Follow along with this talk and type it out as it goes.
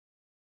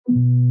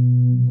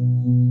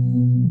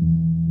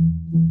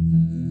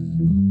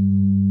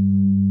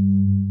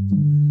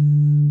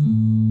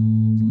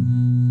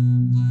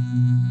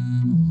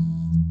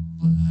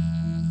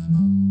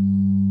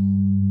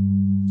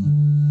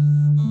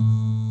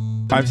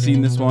I've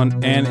seen this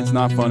one, and it's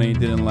not funny.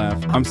 Didn't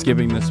laugh. I'm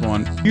skipping this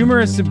one.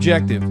 Humor is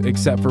subjective,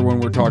 except for when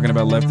we're talking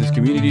about leftist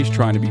communities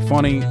trying to be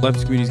funny.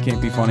 Leftist communities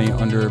can't be funny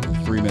under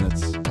 3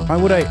 minutes. Why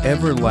would I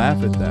ever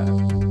laugh at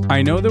that?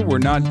 I know that we're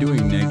not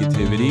doing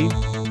negativity.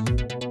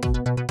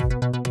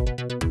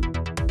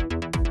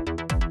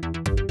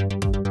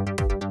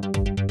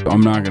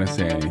 I'm not gonna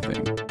say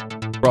anything.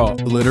 Bro,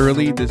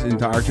 literally, this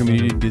entire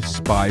community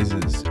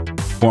despises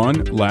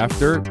 1,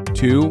 laughter,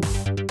 2,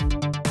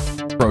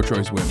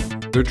 pro-choice women.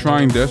 They're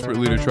trying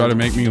desperately to try to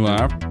make me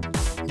laugh.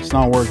 It's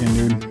not working,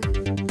 dude.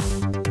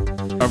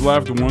 I've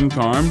laughed 1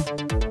 time,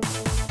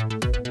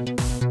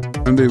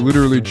 and they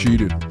literally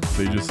cheated.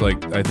 They just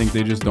like, I think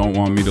they just don't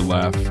want me to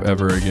laugh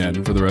ever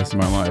again for the rest of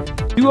my life.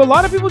 Do a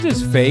lot of people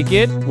just fake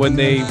it when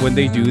they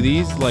do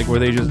these, like where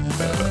they just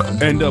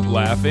end up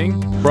laughing?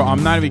 Bro,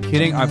 I'm not even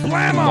kidding. I've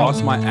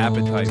lost my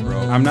appetite, bro.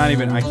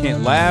 I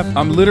can't laugh.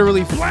 I'm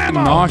literally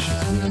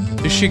nauseous.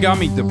 This shit got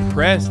me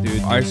depressed,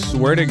 dude. I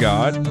swear to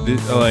God,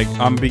 like,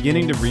 I'm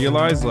beginning to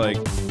realize, like,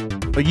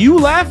 you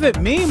laugh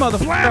at me,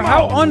 motherfucker.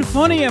 How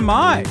unfunny am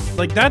I?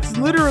 Like, that's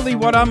literally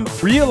what I'm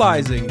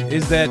realizing,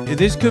 is that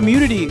this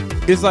community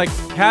is, like,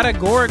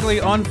 categorically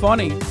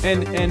unfunny.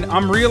 And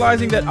I'm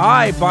realizing that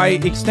I, by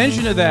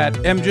extension of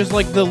that, am just,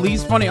 like, the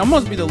least funny. I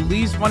must be the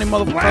least funny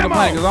motherfucker on the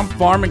planet, because I'm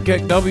farming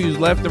kick W's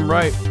left and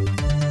right.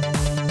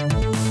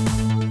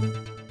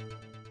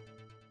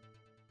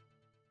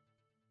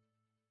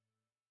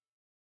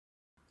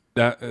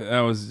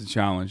 That was a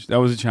challenge. That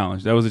was a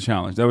challenge. That was a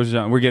challenge. That was a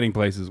challenge. We're getting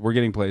places. We're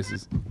getting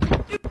places. Who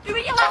are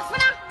you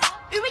laughing at?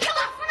 Who are you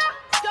laughing at?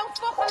 Don't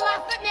fucking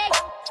laugh at me.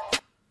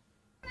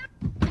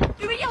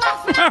 Who are you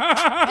laughing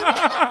at?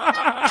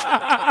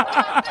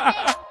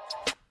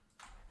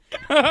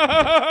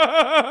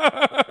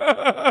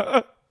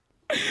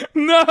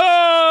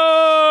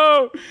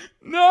 No!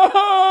 No!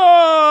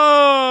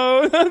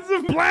 That's a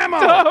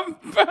Blammo!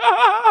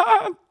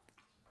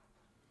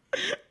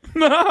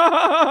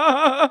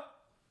 No!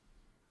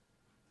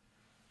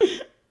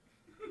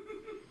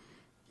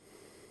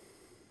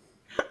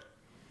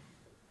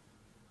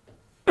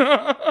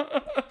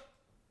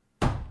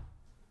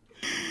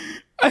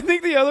 I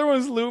think the other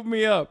ones looped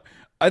me up.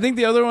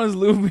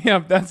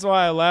 That's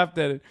why I laughed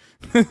at it.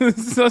 This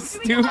is so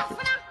stupid. Who are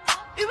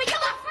you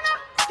laughing at?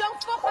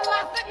 Don't fucking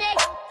laugh at me.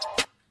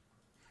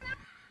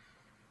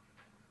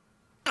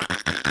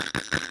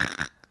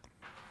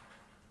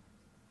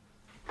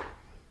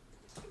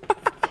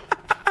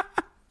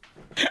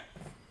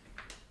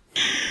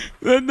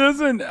 That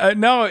doesn't,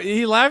 no,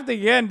 he laughed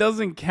again,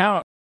 doesn't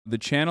count. The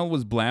channel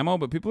was Blammo,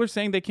 but people are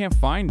saying they can't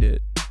find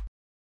it.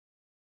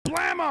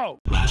 Blammo!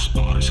 Last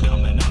bar is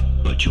coming up,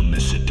 but you'll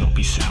miss it. Don't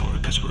be sour,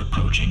 because we're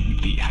approaching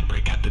the ad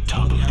break at the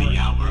top of the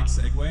hour.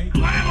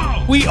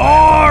 Blammo! We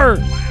are!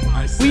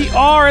 We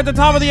are at the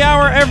top of the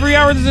hour. Every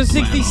hour there's a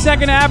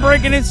 60-second ad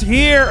break, and it's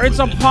here. It's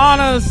upon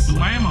us.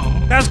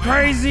 Blammo! That's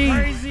crazy.